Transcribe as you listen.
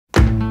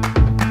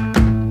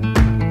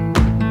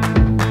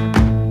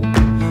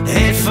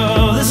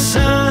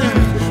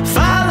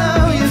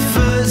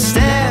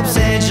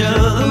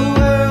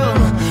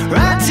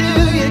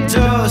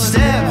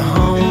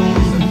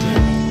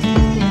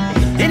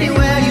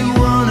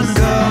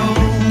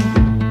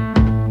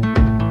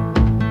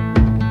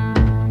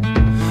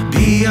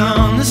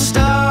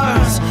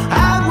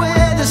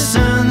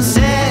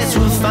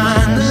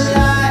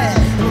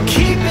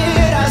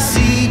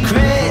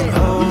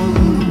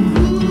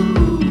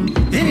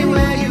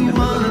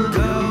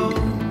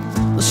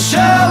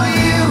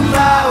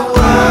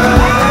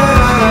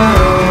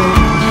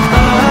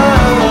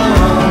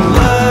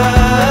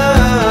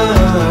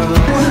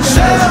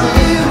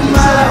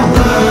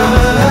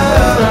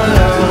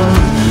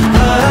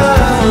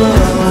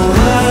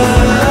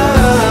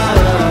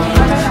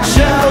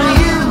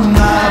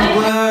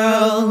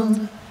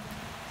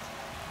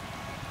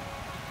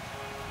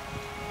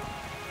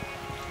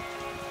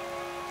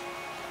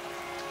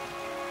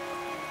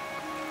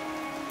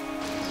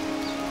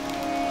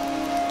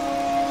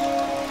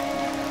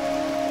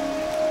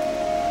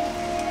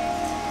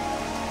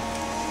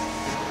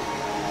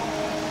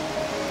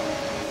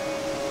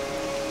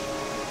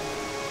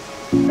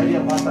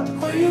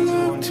Well, you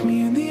looked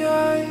me in the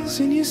eyes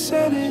and you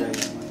said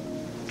it,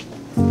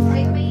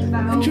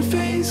 and your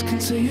face can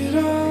say it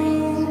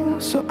all,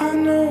 so I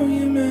know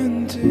you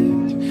meant it.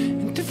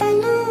 And if I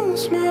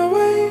lose my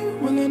way,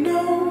 well, I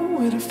know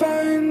where to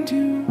find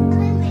you.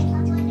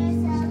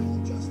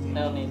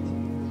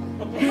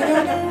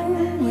 Yeah, I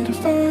know where to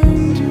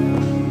find you.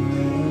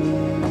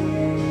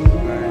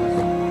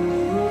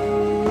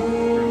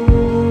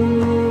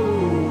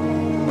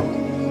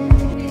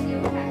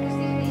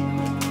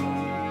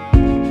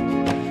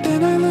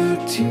 Then I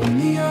looked you in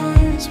the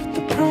eyes with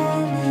the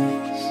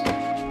promise,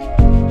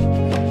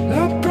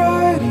 not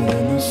brighter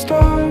than the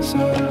stars,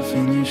 I'll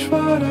finish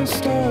what I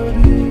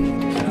started.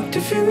 And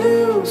if you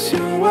lose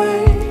your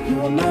way,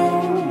 you'll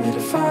know where to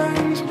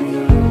find me.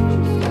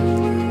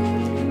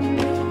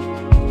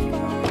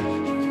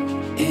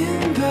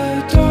 In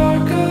the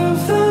dark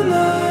of the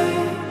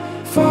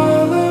night,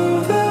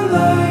 follow the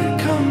light,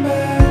 come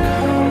back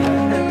home.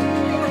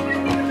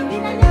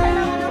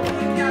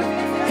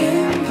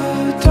 In the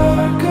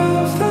dark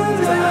of the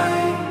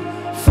night,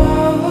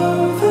 follow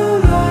the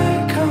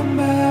light, come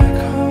back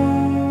home.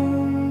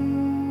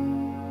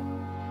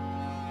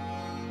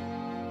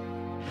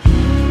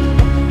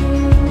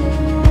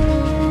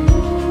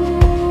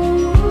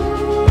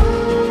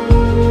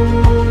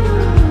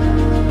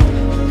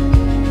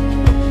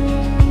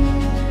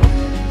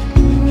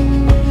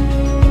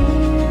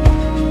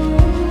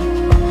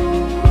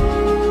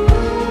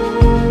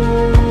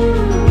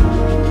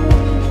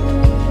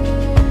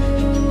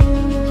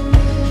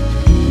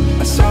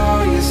 I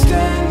saw you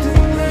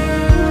standing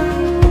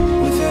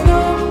there with an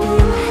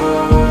open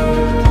heart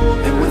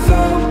and with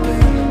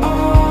open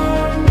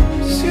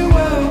arms. You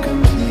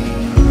welcomed me.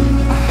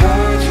 I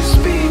heard you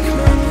speak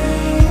my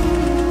name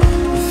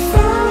with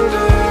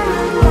thunder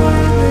and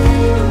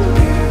lightning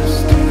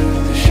pierced through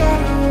the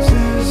shadows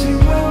as you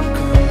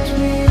welcomed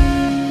me.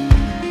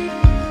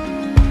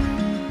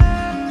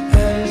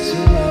 As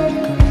you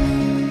welcomed me.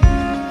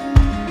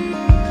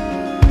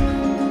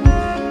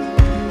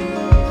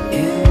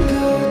 In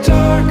the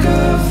dark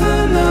of the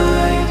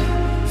night,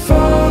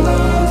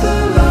 follow the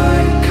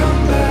light,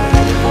 come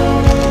back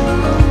home.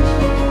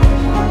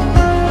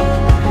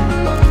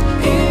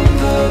 In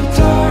the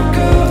dark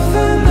of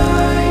the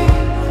night,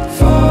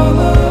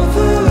 follow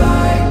the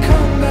light,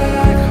 come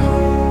back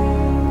home.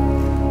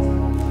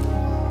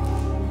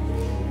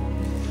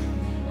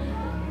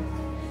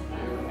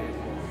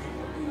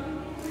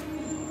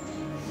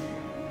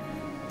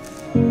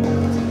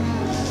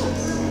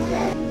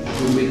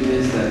 To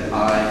witness that I,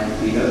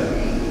 Peter,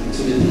 to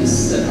witness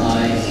that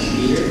I,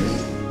 Peter,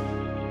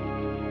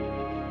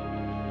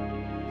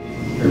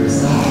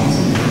 Carisa,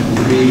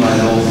 to be my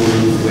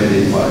lawful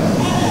wedded wife,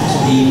 to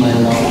be my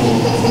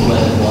lawful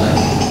wedded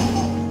wife,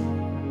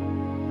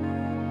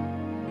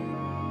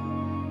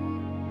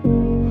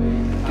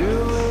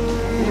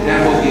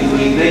 therefore give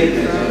me great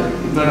pleasure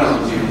in front of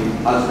you,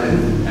 husband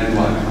and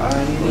wife.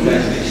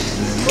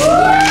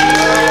 Congratulations.